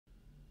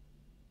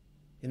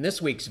In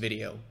this week's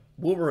video,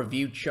 we'll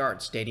review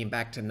charts dating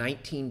back to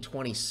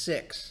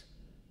 1926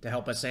 to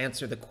help us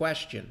answer the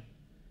question,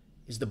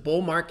 is the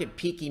bull market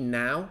peaking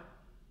now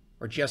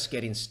or just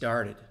getting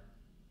started?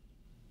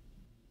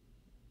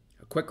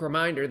 A quick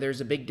reminder,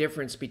 there's a big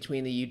difference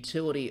between the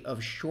utility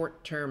of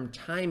short-term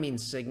timing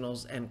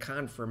signals and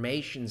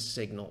confirmation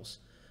signals.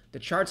 The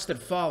charts that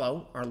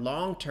follow are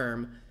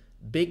long-term,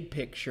 big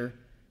picture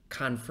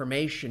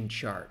confirmation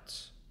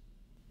charts.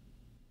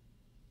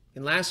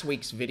 In last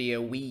week's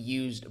video, we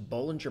used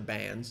Bollinger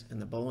Bands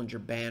and the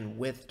Bollinger Band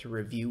width to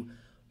review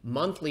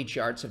monthly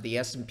charts of the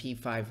S&P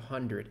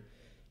 500.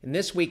 In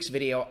this week's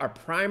video, our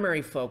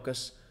primary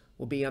focus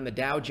will be on the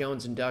Dow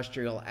Jones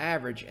Industrial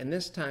Average, and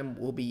this time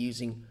we'll be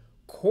using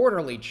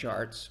quarterly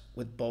charts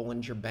with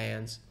Bollinger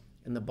Bands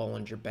and the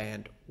Bollinger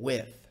Band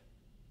width.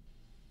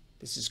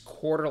 This is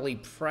quarterly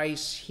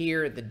price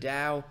here, the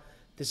Dow.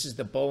 This is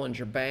the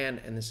Bollinger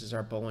Band, and this is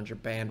our Bollinger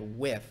Band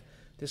width.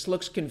 This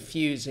looks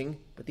confusing,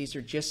 but these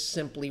are just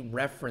simply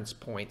reference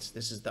points.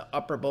 This is the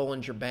upper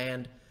Bollinger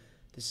Band,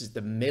 this is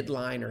the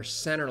midline or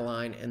center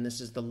line, and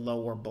this is the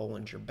lower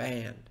Bollinger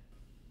Band.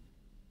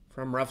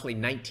 From roughly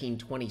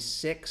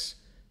 1926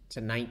 to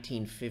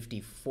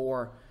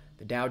 1954,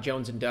 the Dow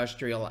Jones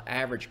Industrial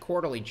Average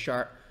quarterly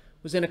chart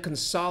was in a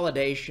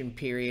consolidation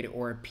period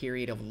or a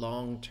period of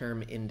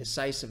long-term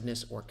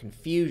indecisiveness or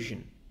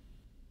confusion.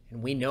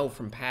 And we know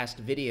from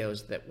past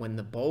videos that when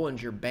the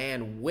Bollinger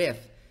Band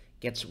width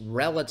gets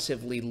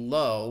relatively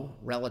low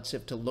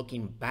relative to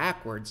looking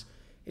backwards,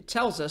 it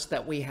tells us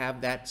that we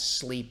have that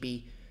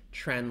sleepy,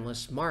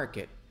 trendless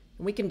market.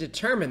 And we can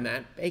determine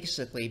that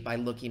basically by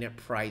looking at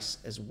price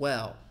as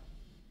well.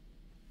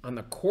 On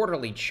the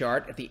quarterly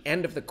chart, at the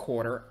end of the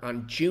quarter,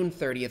 on June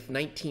 30th,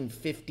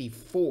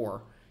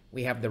 1954,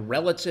 we have the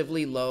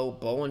relatively low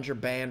Bollinger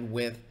Band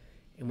width,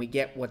 and we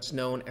get what's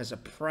known as a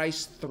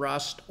price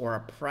thrust or a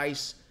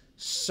price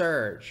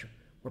surge,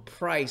 where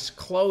price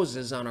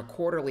closes on a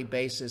quarterly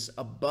basis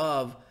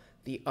above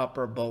the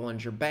upper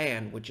Bollinger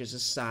Band, which is a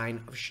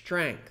sign of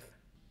strength.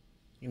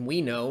 And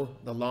we know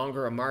the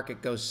longer a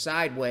market goes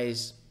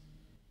sideways,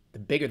 the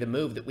bigger the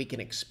move that we can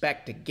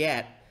expect to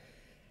get.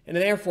 And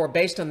therefore,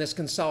 based on this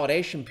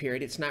consolidation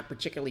period, it's not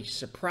particularly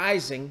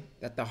surprising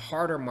that the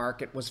harder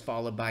market was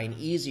followed by an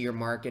easier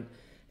market,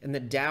 and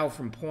the Dow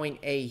from point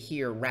A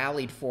here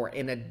rallied for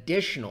an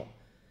additional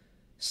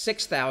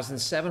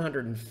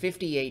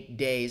 6,758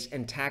 days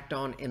and tacked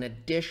on an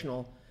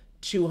additional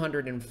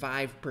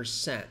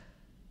 205%.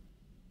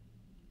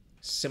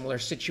 Similar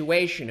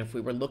situation if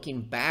we were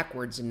looking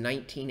backwards in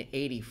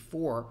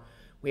 1984.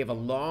 We have a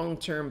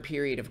long-term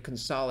period of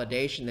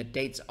consolidation that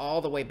dates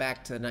all the way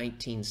back to the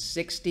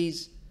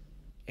 1960s.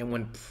 And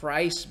when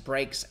price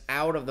breaks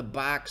out of the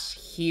box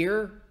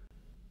here,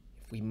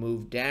 if we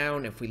move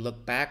down, if we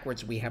look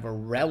backwards, we have a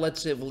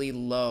relatively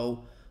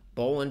low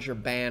Bollinger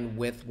Band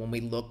width when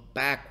we look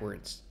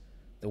backwards.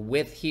 The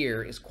width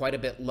here is quite a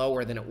bit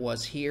lower than it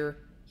was here,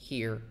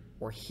 here,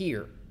 or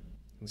here.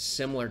 And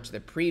similar to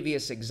the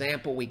previous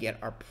example, we get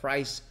our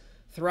price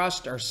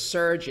thrust, our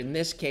surge. In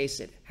this case,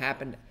 it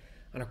happened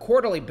on a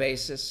quarterly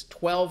basis,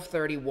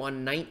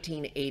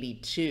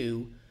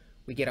 12/31/1982.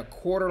 We get a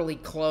quarterly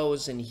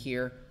close in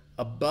here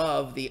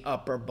above the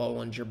upper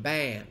Bollinger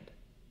Band.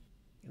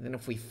 And then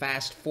if we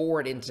fast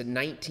forward into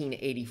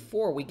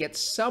 1984, we get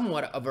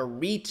somewhat of a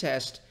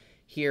retest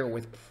here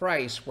with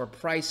price, where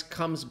price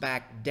comes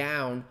back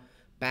down,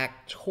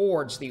 back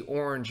towards the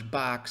orange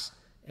box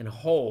and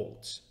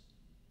holds.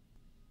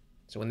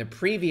 So in the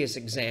previous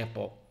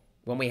example,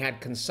 when we had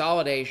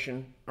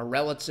consolidation, a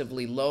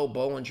relatively low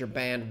Bollinger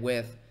Band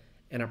width,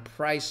 and a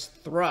price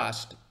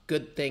thrust,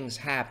 good things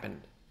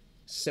happened.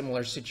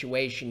 Similar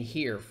situation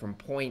here from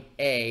point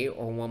A,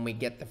 or when we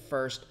get the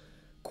first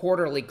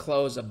quarterly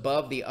close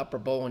above the upper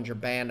Bollinger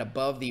Band,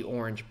 above the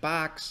orange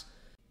box.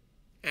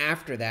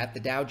 After that, the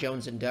Dow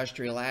Jones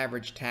Industrial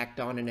Average tacked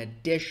on an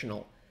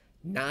additional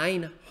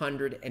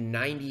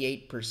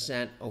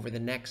 998% over the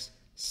next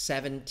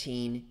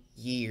 17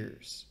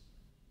 years.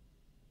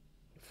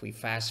 If we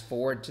fast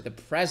forward to the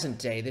present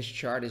day, this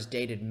chart is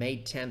dated May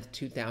 10th,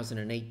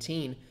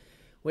 2018.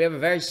 We have a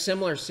very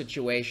similar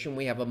situation.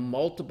 We have a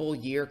multiple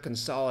year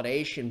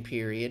consolidation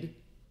period.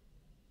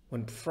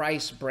 When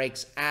price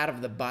breaks out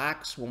of the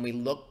box, when we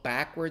look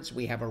backwards,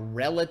 we have a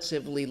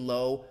relatively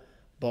low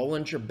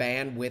Bollinger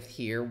Band width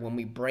here. When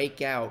we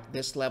break out,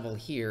 this level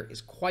here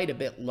is quite a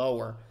bit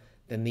lower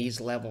than these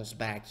levels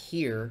back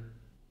here.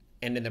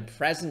 And in the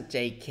present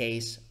day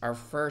case, our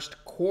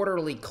first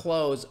quarterly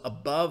close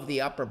above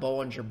the upper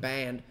Bollinger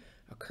Band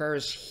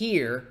occurs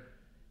here,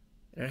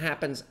 and it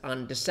happens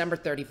on December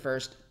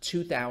 31st,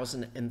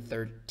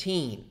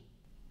 2013.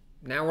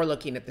 Now we're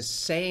looking at the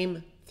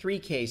same three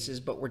cases,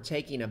 but we're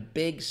taking a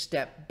big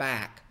step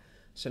back.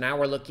 So now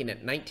we're looking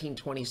at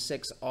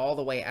 1926 all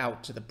the way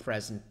out to the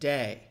present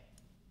day.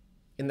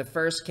 In the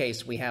first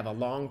case, we have a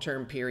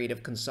long-term period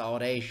of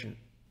consolidation.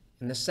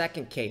 In the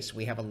second case,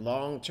 we have a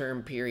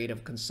long-term period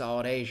of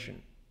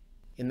consolidation.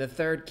 In the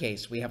third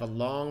case, we have a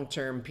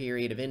long-term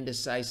period of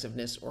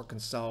indecisiveness or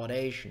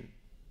consolidation.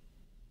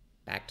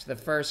 Back to the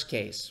first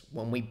case.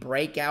 When we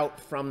break out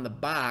from the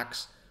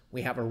box,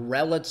 we have a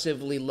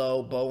relatively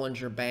low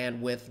Bollinger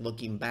Band width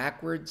looking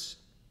backwards.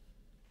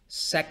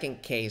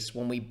 Second case,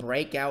 when we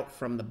break out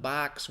from the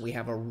box, we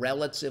have a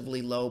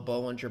relatively low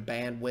Bollinger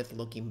Band width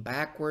looking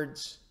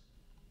backwards.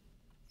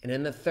 And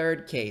in the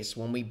third case,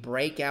 when we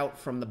break out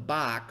from the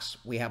box,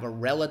 we have a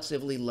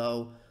relatively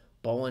low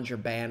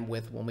Bollinger Band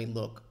width when we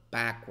look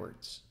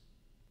backwards.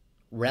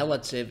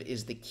 Relative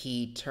is the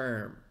key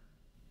term.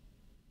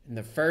 In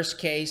the first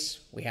case,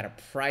 we had a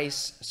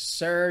price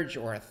surge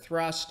or a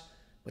thrust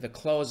with a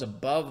close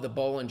above the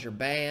Bollinger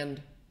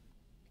Band.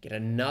 Get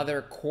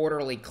another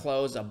quarterly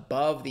close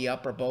above the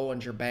upper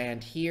Bollinger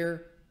Band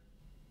here.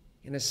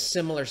 In a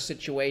similar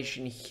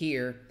situation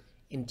here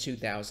in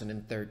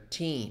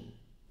 2013.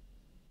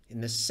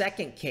 In the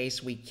second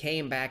case, we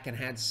came back and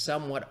had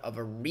somewhat of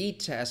a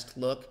retest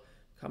look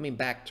coming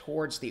back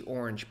towards the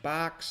orange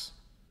box.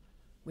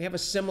 We have a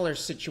similar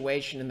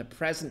situation in the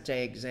present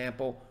day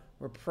example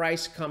where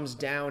price comes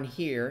down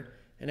here,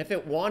 and if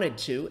it wanted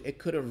to, it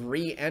could have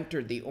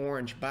re-entered the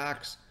orange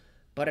box,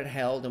 but it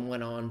held and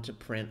went on to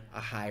print a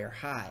higher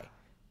high.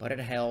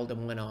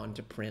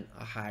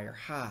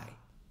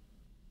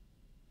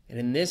 And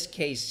in this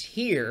case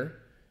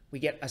here, we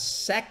get a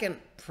second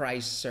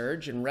price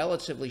surge in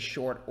relatively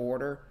short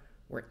order.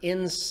 We're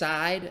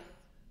inside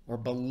or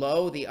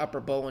below the upper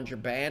Bollinger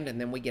Band,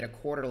 and then we get a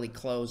quarterly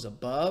close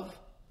above.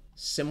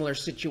 Similar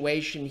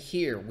situation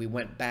here. We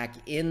went back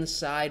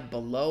inside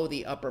below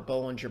the upper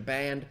Bollinger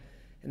Band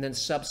and then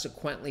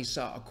subsequently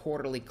saw a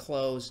quarterly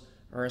close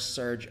or a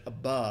surge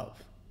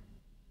above.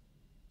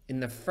 In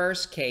the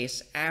first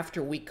case,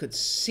 after we could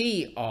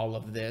see all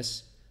of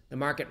this, the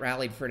market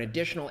rallied for an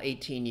additional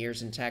 18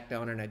 years and tacked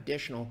on an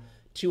additional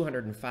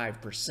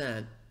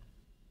 205%.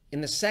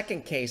 In the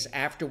second case,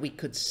 after we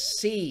could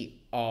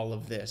see all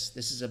of this,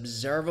 this is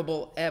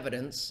observable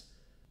evidence,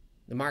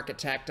 the market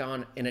tacked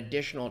on an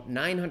additional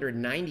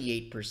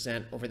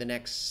 998% over the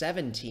next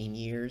 17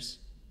 years,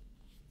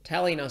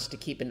 telling us to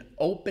keep an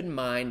open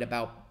mind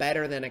about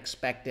better than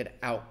expected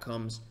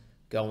outcomes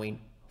going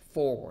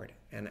forward.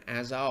 And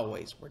as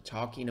always, we're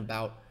talking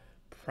about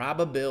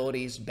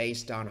probabilities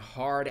based on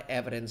hard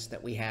evidence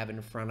that we have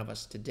in front of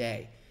us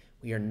today.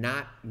 We are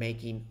not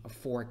making a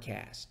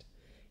forecast.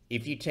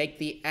 If you take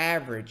the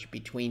average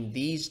between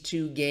these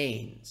two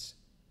gains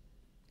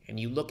and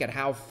you look at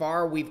how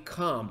far we've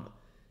come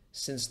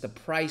since the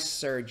price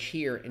surge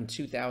here in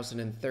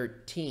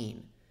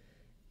 2013,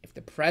 if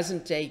the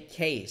present day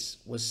case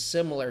was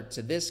similar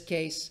to this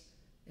case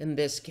and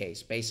this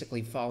case,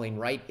 basically falling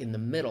right in the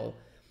middle,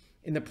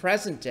 in the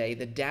present day,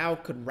 the Dow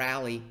could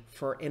rally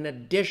for an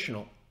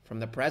additional, from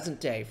the present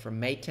day, from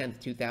May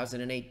 10th,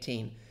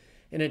 2018,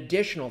 an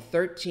additional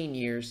 13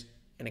 years,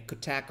 and it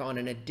could tack on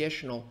an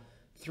additional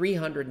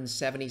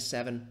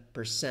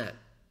 377%.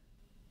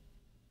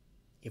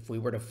 If we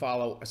were to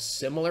follow a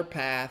similar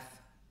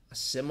path,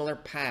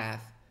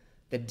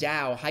 the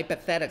Dow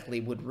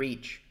hypothetically would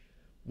reach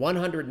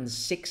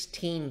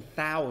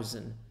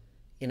 116,000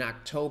 in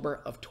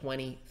October of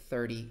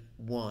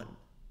 2031.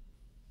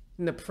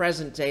 In the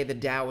present day, the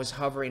Dow is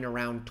hovering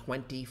around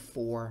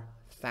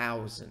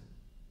 24,000.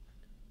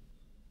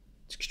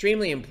 It's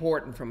extremely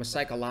important from a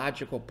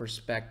psychological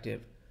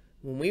perspective.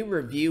 When we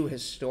review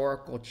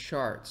historical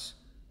charts,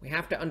 we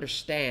have to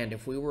understand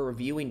if we were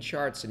reviewing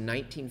charts in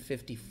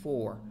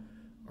 1954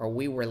 or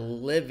we were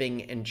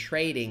living and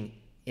trading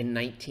in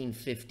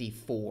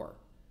 1954.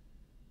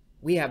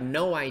 We have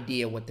no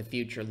idea what the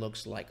future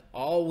looks like.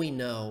 All we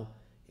know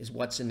is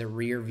what's in the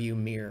rear view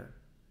mirror.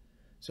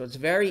 So it's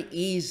very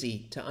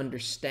easy to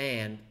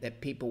understand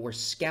that people were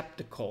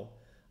skeptical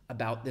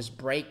about this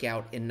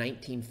breakout in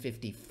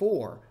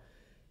 1954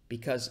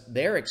 because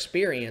their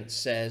experience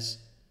says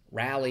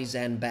rallies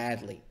end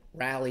badly,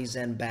 rallies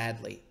end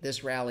badly,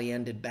 this rally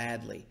ended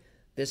badly,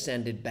 this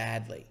ended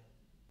badly.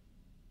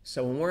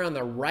 So when we're on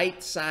the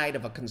right side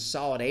of a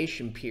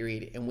consolidation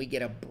period and we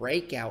get a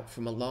breakout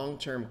from a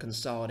long-term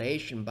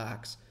consolidation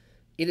box,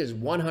 it is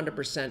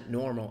 100%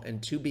 normal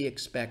and to be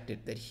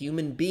expected that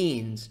human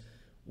beings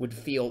would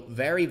feel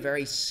very,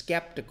 very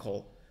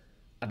skeptical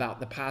about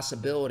the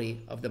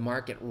possibility of the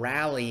market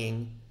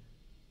rallying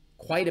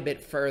quite a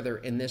bit further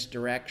in this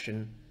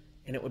direction.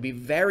 And it would be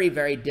very,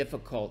 very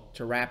difficult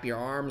to wrap your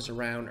arms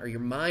around or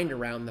your mind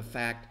around the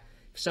fact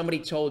if somebody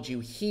told you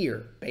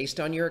here, based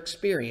on your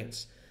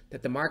experience,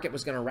 that the market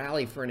was going to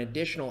rally for an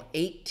additional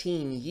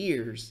 18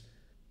 years,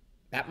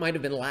 that might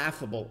have been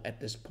laughable at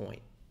this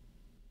point.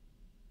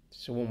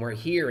 So when we're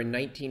here in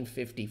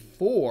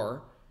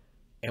 1954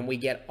 and we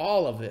get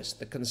all of this,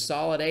 the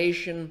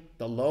consolidation,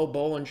 the low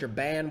Bollinger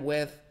Band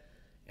width,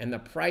 and the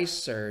price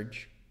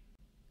surge,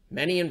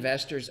 many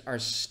investors are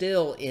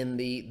still in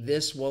the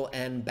this will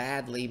end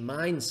badly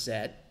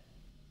mindset,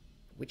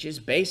 which is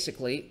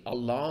basically a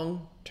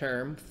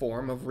long-term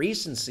form of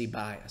recency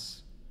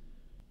bias.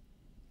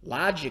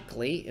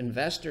 Logically,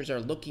 investors are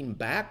looking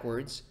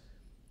backwards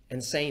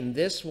and saying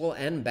this will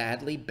end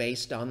badly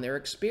based on their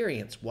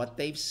experience, what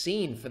they've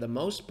seen for the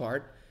most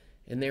part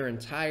in their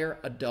entire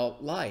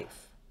adult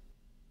life.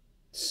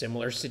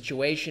 Similar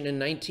situation in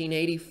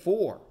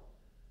 1984.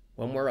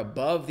 When we're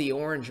above the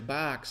orange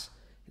box,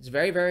 it's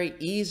very, very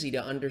easy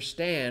to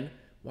understand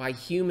why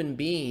human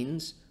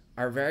beings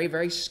are very,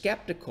 very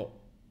skeptical.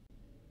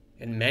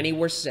 And many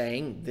were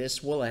saying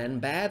this will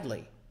end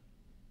badly.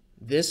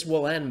 This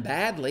will end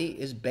badly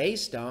is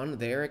based on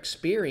their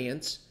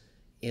experience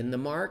in the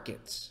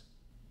markets.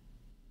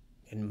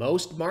 And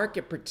most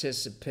market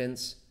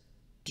participants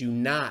do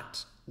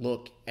not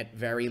look at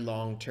very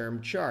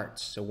long-term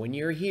charts. So when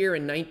you're here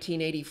in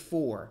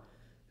 1984,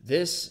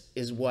 this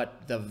is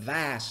what the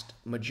vast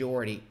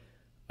majority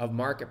of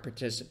market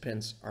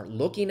participants are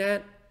looking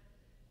at,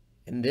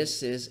 and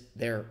this is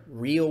their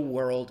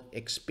real-world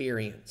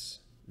experience.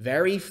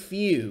 Very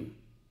few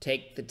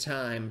take the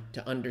time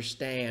to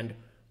understand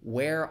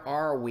where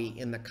are we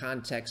in the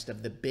context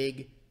of the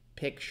big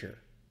picture.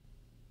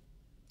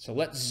 So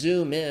let's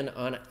zoom in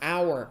on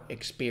our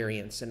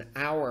experience in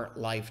our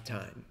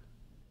lifetime.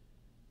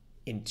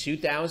 In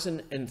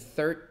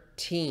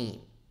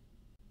 2013,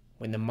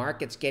 when the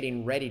market's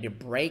getting ready to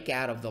break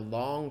out of the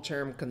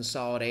long-term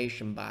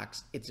consolidation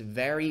box, it's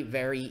very,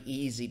 very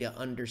easy to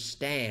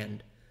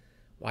understand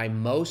why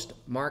most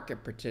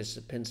market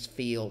participants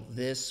feel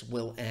this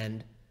will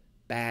end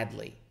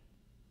badly.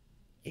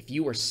 If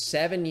you were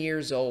 7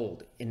 years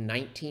old in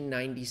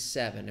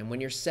 1997, and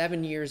when you're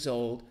 7 years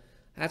old,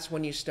 that's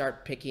when you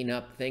start picking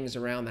up things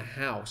around the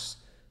house.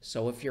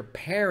 So if your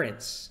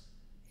parents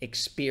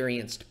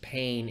experienced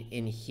pain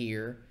in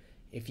here,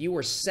 if you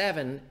were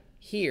 7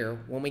 here,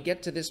 when we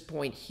get to this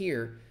point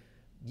here,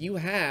 you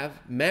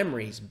have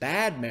memories,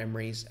 bad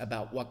memories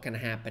about what can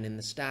happen in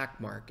the stock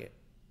market.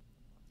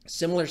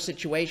 Similar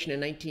situation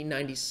in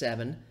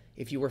 1997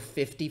 if you were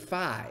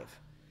 55.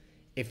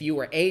 If you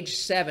were age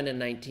 7 in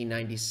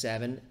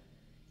 1997,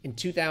 in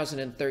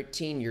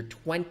 2013, you're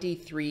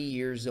 23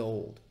 years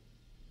old.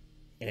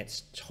 And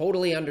it's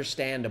totally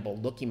understandable,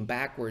 looking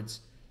backwards,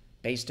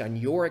 based on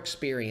your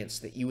experience,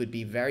 that you would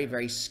be very,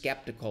 very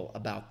skeptical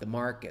about the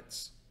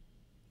markets.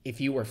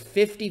 If you were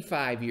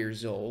 55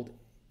 years old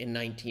in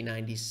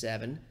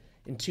 1997,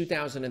 in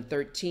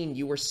 2013,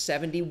 you were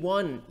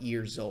 71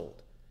 years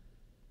old.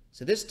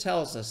 So this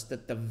tells us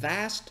that the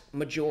vast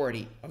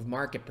majority of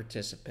market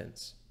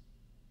participants,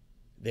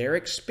 their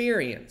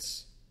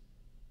experience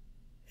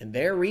and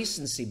their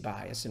recency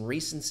bias, and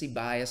recency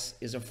bias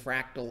is a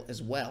fractal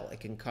as well, it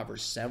can cover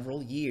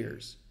several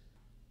years.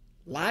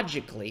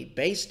 Logically,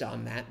 based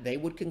on that, they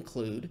would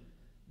conclude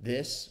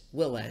this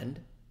will end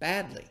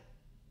badly.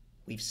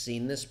 We've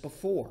seen this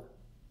before.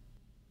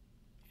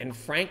 And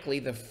frankly,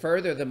 the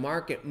further the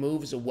market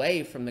moves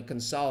away from the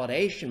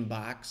consolidation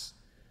box,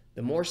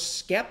 the more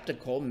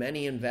skeptical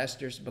many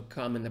investors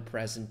become in the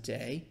present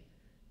day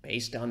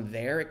based on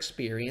their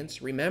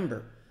experience.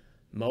 Remember,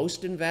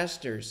 most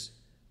investors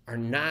are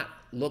not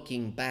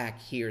looking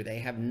back here. They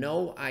have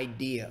no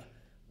idea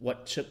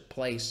what took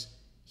place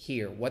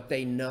here. What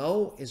they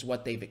know is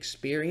what they've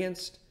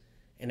experienced,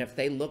 and if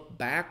they look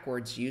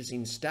backwards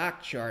using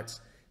stock charts,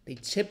 they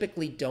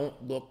typically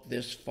don't look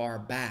this far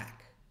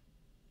back.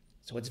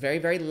 So it's very,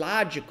 very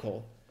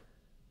logical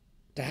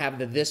to have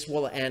the "this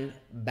will end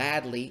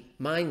badly"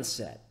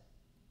 mindset.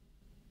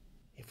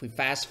 If we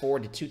fast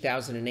forward to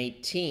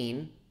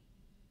 2018,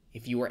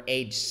 if you were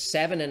age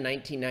 7 in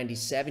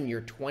 1997,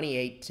 you're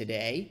 28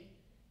 today.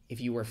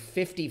 If you were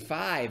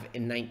 55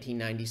 in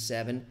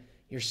 1997,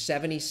 you're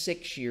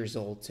 76 years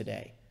old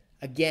today.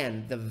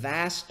 Again, the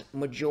vast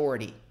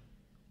majority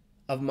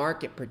of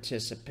market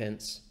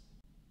participants,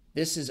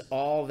 this is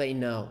all they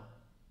know.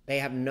 They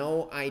have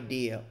no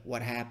idea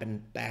what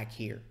happened back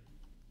here.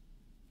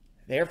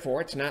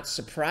 Therefore, it's not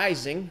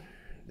surprising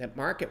that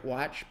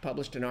MarketWatch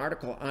published an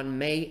article on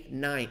May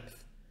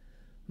 9th.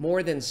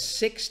 More than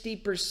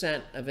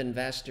 60% of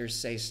investors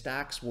say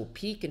stocks will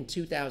peak in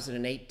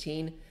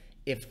 2018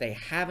 if they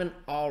haven't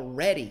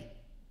already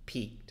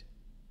peaked.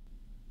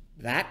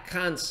 That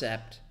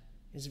concept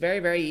is very,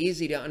 very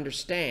easy to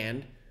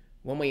understand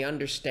when we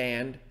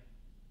understand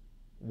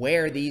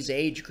where these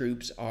age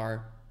groups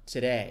are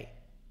today.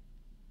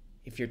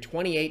 If you're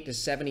 28 to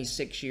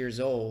 76 years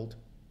old,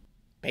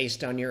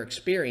 based on your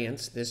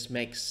experience, this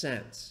makes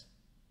sense.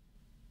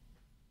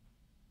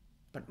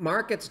 But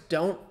markets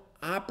don't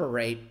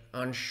operate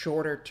on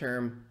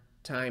shorter-term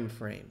time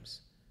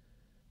frames.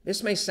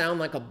 This may sound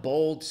like a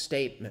bold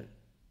statement,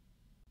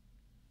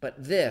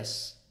 but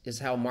this is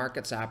how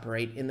markets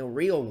operate in the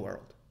real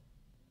world.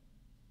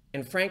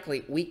 And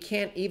frankly, we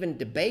can't even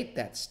debate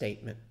that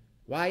statement.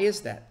 Why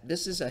is that?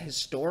 This is a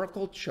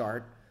historical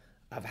chart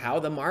of how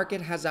the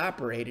market has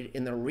operated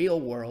in the real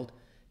world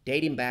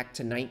dating back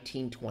to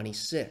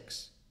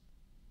 1926.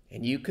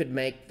 And you could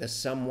make the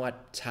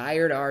somewhat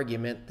tired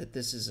argument that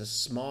this is a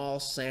small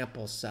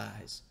sample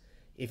size.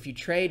 If you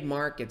trade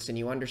markets and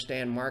you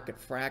understand market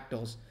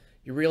fractals,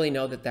 you really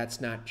know that that's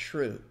not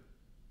true.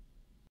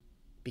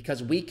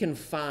 Because we can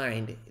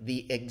find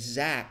the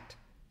exact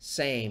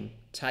same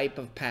type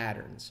of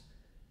patterns.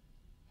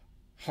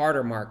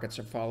 Harder markets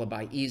are followed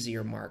by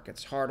easier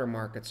markets. Harder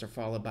markets are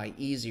followed by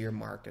easier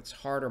markets.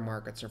 Harder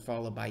markets are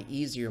followed by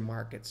easier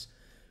markets.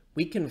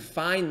 We can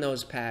find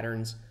those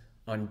patterns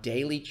on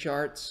daily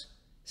charts,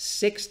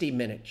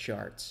 60-minute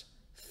charts,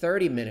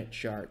 30-minute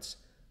charts,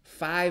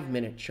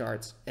 5-minute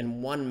charts,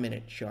 and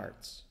 1-minute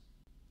charts.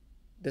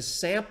 The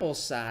sample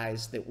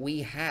size that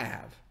we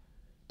have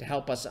to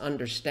help us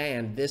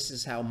understand this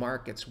is how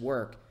markets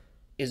work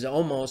is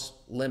almost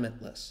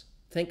limitless.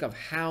 Think of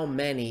how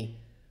many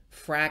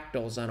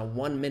fractals on a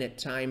 1-minute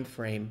time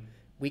frame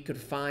we could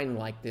find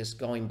like this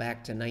going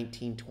back to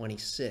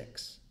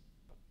 1926.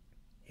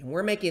 And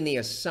we're making the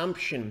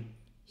assumption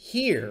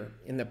here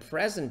in the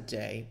present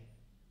day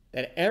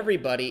that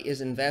everybody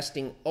is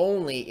investing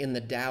only in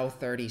the Dow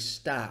 30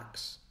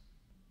 stocks.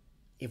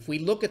 If we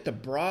look at the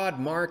broad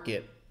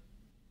market,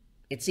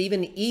 it's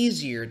even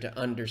easier to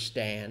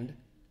understand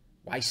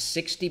why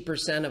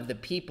 60% of the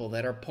people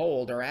that are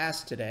polled or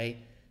asked today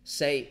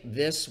say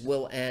this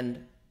will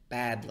end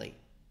badly.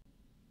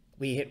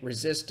 We hit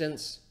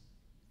resistance,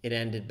 it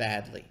ended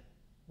badly.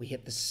 We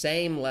hit the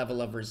same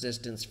level of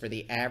resistance for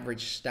the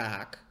average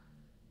stock,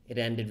 it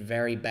ended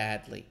very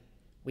badly.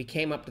 We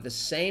came up to the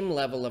same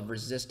level of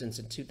resistance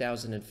in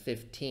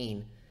 2015,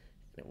 and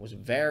it was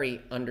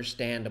very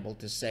understandable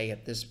to say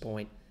at this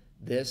point,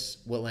 this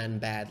will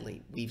end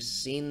badly. We've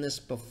seen this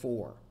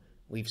before.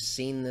 We've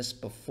seen this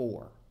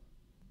before.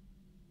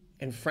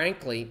 And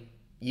frankly,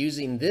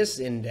 using this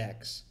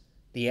index,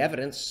 the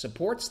evidence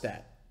supports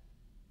that.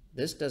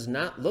 This does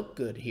not look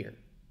good here.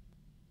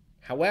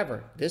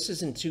 However, this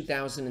is in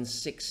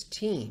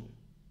 2016.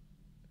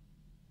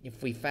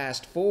 If we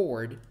fast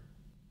forward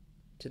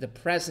to the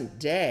present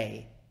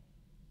day,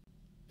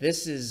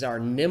 this is our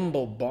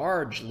nimble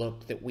barge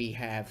look that we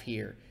have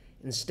here.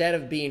 Instead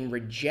of being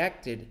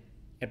rejected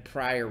at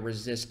prior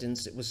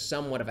resistance, it was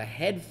somewhat of a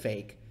head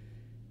fake.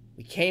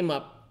 We came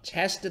up,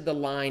 tested the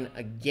line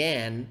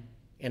again,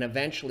 and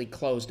eventually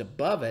closed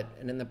above it.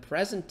 And in the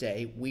present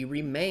day, we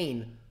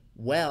remain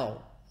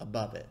well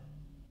above it.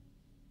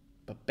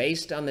 But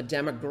based on the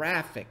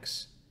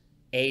demographics,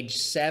 age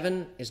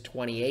 7 is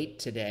 28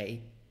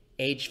 today,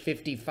 age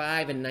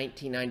 55 in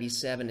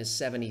 1997 is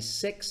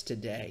 76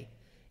 today,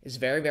 it's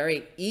very,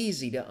 very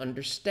easy to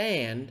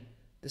understand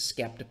the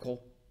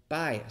skeptical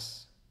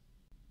bias.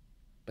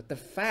 But the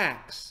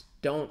facts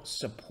don't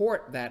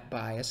support that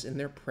bias in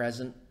their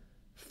present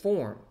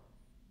form.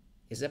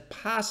 Is it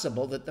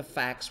possible that the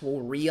facts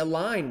will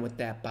realign with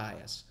that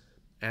bias?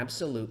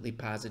 Absolutely,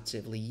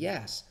 positively,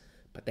 yes.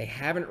 But they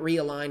haven't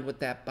realigned with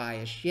that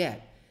bias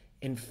yet.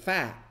 In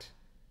fact,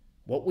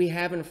 what we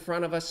have in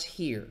front of us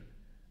here,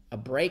 a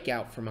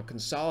breakout from a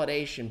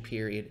consolidation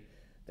period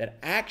that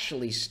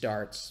actually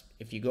starts,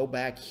 if you go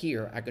back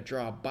here, I could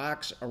draw a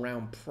box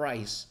around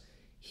price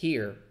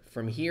here,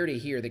 from here to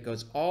here, that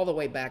goes all the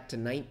way back to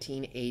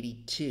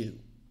 1982.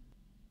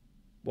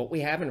 What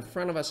we have in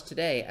front of us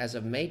today, as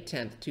of May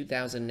 10th,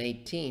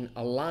 2018,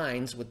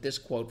 aligns with this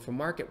quote from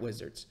Market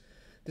Wizards.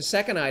 The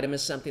second item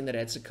is something that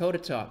Ed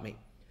Seykota taught me.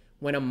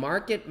 When a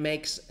market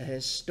makes a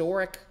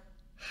historic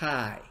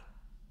high,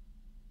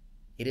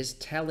 it is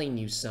telling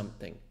you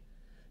something.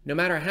 No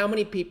matter how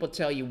many people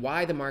tell you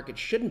why the market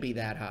shouldn't be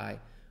that high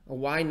or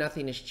why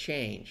nothing has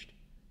changed,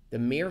 the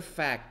mere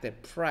fact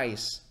that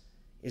price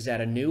is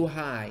at a new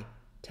high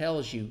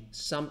tells you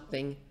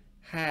something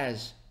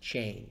has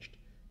changed.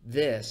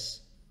 This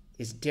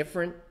is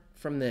different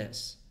from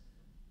this.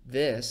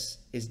 This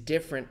is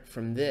different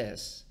from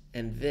this.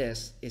 And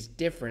this is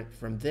different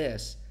from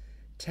this,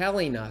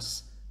 telling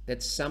us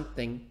that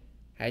something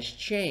has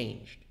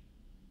changed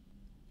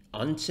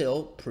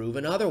until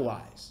proven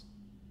otherwise.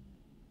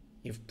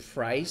 If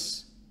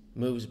price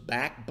moves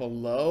back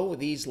below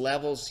these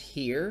levels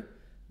here,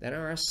 then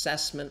our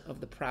assessment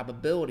of the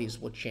probabilities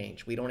will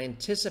change. We don't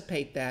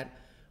anticipate that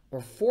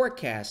or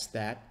forecast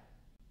that.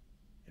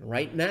 And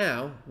right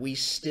now, we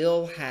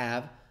still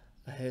have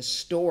a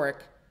historic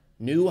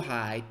new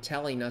high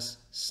telling us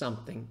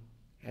something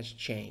has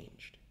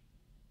changed.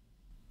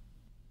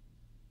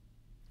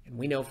 And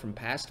we know from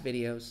past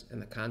videos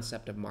and the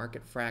concept of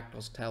market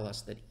fractals tell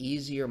us that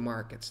easier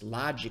markets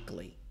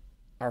logically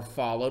are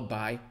followed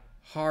by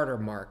harder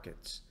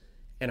markets.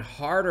 And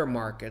harder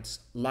markets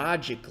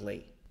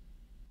logically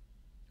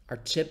are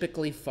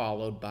typically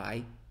followed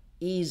by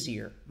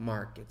easier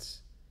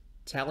markets,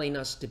 telling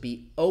us to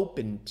be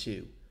open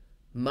to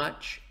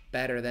much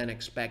better than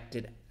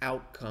expected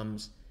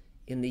outcomes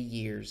in the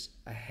years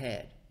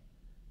ahead.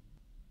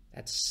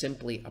 That's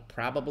simply a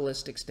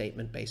probabilistic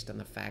statement based on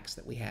the facts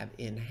that we have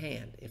in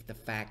hand. If the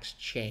facts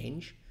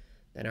change,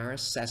 then our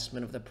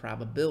assessment of the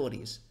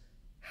probabilities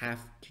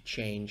have to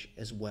change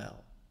as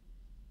well.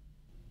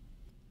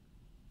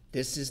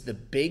 This is the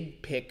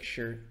big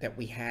picture that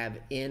we have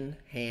in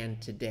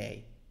hand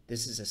today.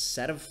 This is a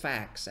set of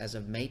facts as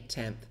of May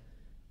 10th,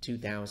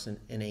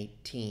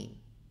 2018.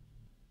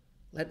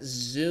 Let's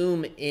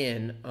zoom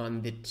in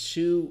on the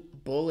two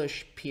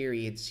bullish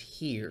periods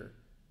here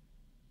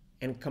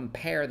and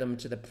compare them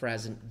to the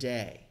present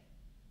day.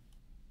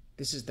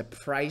 This is the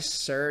price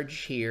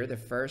surge here, the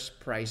first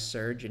price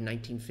surge in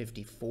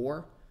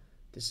 1954.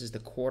 This is the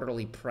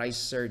quarterly price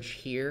surge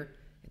here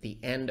at the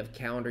end of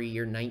calendar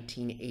year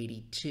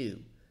 1982.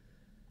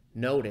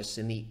 Notice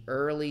in the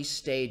early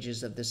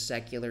stages of the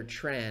secular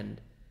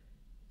trend,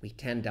 we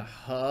tend to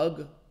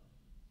hug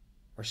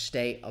or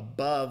stay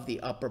above the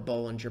upper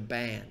Bollinger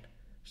Band.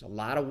 There's a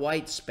lot of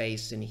white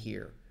space in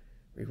here.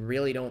 We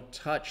really don't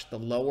touch the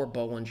lower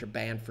Bollinger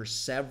Band for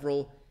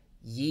several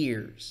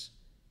years.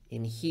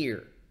 In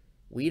here,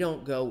 we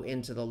don't go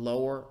into the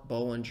lower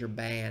Bollinger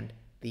Band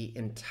the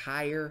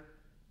entire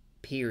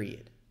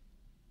period.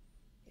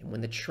 And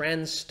when the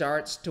trend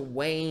starts to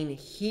wane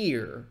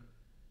here,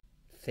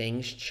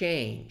 things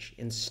change.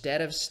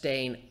 Instead of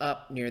staying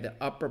up near the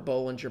upper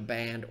Bollinger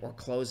Band or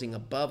closing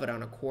above it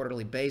on a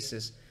quarterly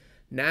basis,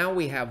 now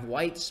we have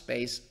white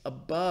space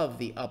above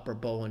the upper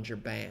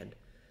Bollinger Band.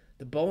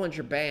 The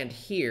Bollinger Band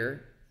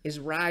here is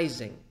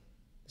rising.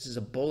 This is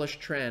a bullish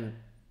trend.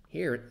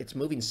 Here, it's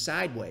moving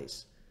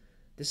sideways.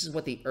 This is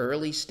what the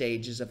early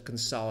stages of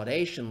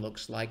consolidation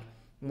looks like.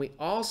 And we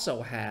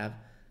also have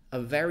a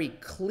very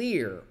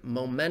clear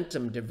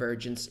momentum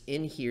divergence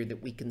in here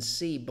that we can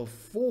see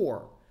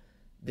before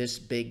this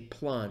big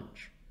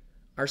plunge.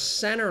 Our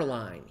center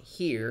line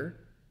here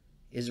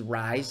is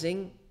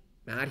rising,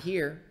 not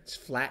here. It's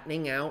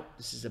flattening out.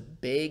 This is a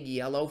big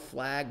yellow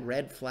flag,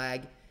 red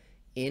flag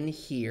in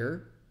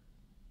here.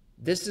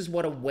 This is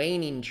what a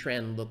waning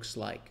trend looks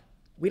like.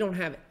 We don't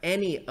have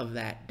any of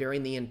that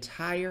during the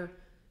entire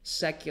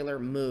secular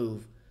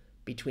move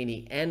between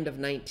the end of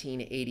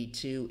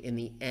 1982 and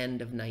the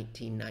end of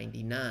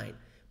 1999.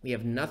 We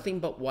have nothing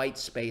but white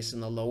space in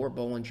the lower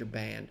Bollinger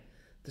Band.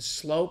 The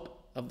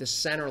slope of the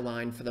center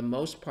line for the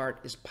most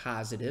part is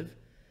positive,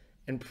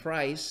 and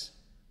price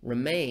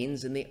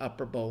remains in the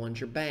upper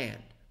Bollinger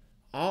Band.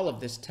 All of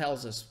this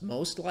tells us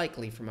most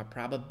likely from a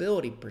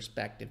probability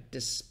perspective,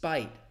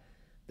 despite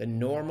the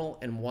normal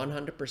and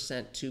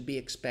 100% to be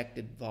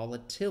expected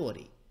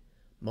volatility,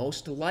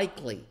 most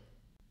likely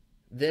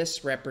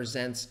this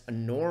represents a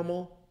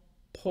normal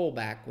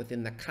pullback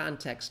within the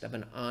context of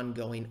an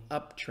ongoing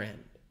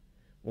uptrend.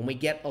 When we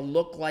get a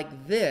look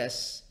like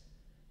this,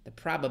 the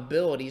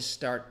probabilities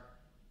start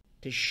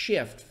to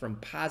shift from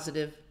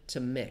positive to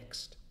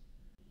mixed.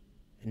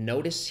 And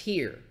notice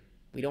here,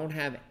 we don't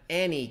have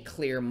any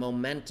clear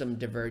momentum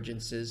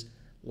divergences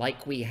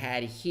like we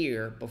had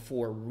here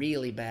before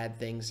really bad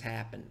things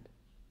happened.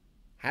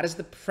 How does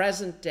the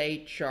present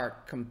day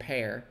chart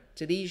compare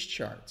to these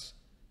charts?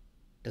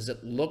 Does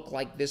it look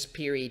like this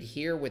period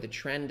here where the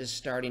trend is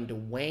starting to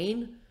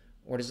wane?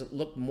 Or does it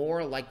look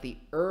more like the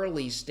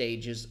early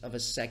stages of a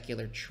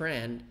secular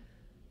trend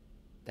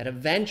that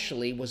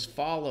eventually was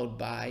followed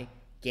by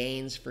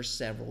gains for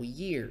several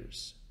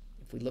years?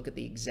 If we look at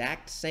the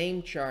exact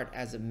same chart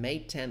as of May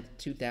 10th,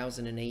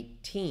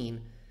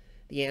 2018,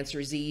 the answer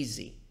is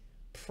easy.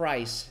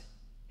 Price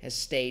has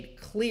stayed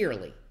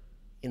clearly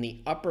in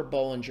the upper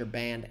Bollinger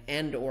Band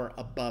and or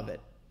above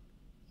it.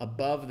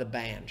 Above the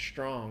band,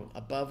 strong.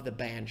 Above the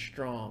band,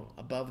 strong.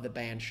 Above the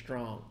band,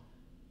 strong.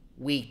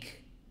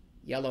 Weak,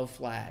 yellow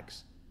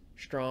flags.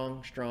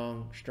 Strong,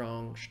 strong,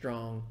 strong,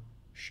 strong,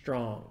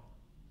 strong.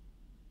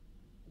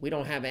 We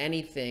don't have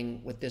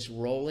anything with this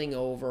rolling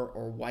over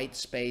or white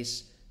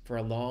space for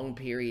a long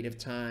period of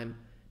time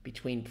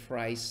between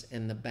price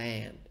and the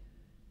band.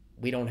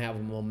 We don't have a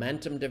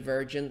momentum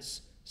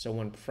divergence, so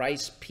when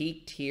price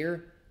peaked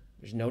here,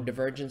 there's no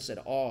divergence at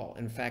all.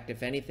 In fact,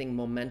 if anything,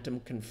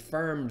 momentum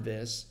confirmed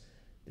this.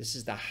 This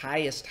is the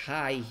highest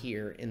high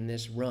here in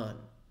this run.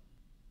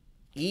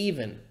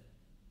 Even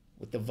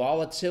with the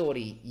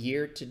volatility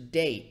year to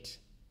date,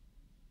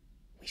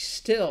 we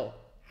still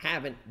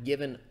haven't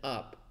given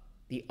up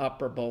the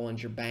upper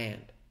Bollinger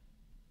Band.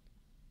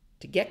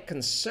 To get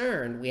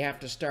concerned, we have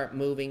to start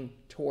moving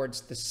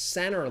towards the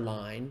center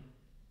line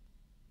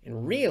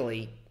and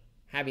really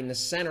having the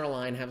center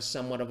line have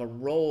somewhat of a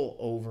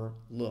rollover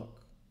look.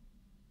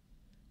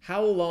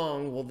 How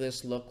long will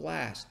this look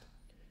last?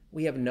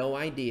 We have no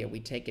idea. We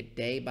take it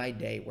day by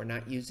day. We're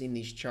not using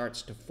these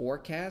charts to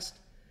forecast.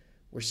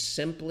 We're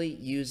simply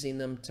using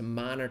them to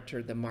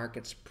monitor the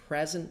market's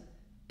present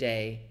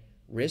day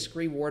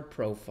risk-reward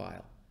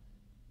profile,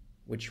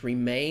 which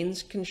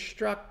remains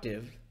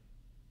constructive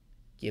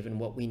given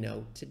what we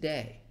know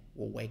today.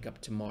 We'll wake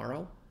up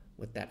tomorrow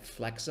with that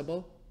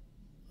flexible,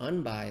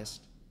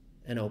 unbiased,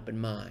 and open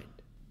mind.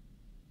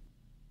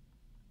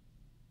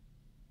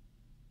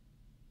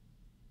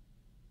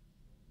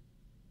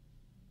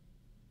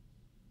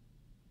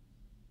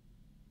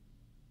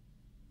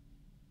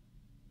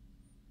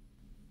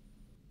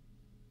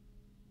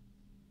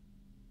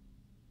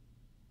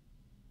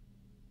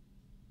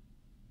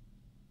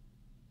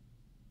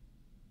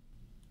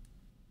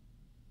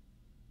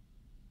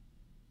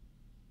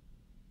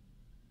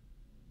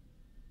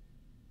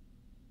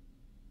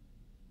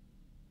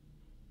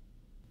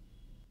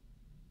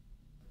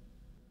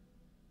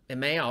 It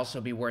may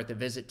also be worth a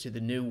visit to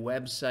the new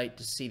website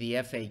to see the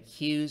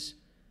FAQs.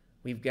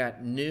 We've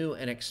got new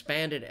and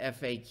expanded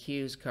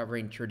FAQs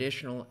covering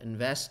traditional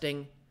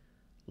investing,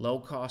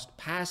 low-cost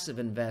passive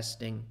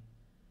investing,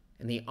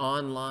 and the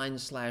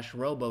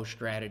online/robo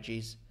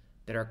strategies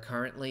that are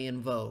currently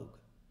in vogue.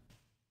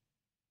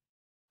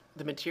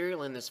 The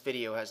material in this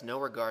video has no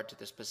regard to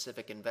the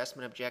specific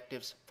investment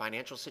objectives,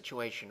 financial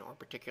situation, or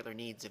particular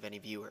needs of any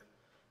viewer.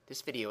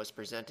 This video is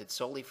presented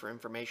solely for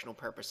informational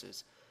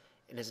purposes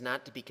and is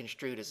not to be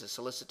construed as a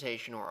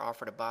solicitation or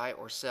offer to buy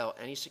or sell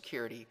any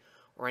security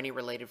or any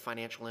related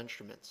financial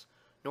instruments,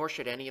 nor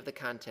should any of the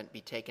content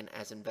be taken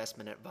as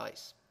investment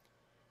advice.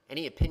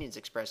 Any opinions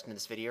expressed in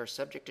this video are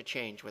subject to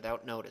change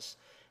without notice,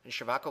 and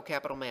Shavaco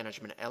Capital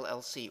Management,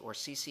 LLC, or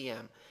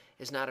CCM,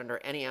 is not under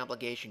any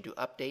obligation to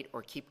update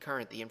or keep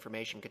current the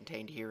information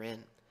contained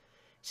herein.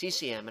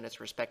 CCM and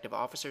its respective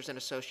officers and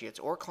associates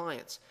or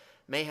clients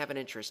may have an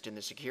interest in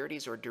the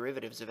securities or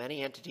derivatives of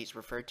any entities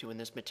referred to in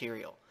this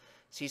material.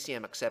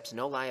 CCM accepts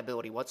no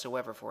liability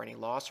whatsoever for any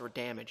loss or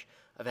damage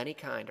of any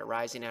kind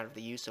arising out of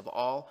the use of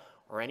all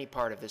or any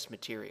part of this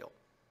material.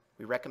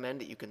 We recommend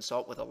that you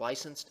consult with a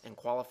licensed and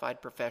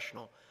qualified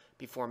professional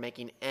before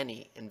making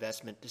any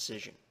investment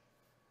decision.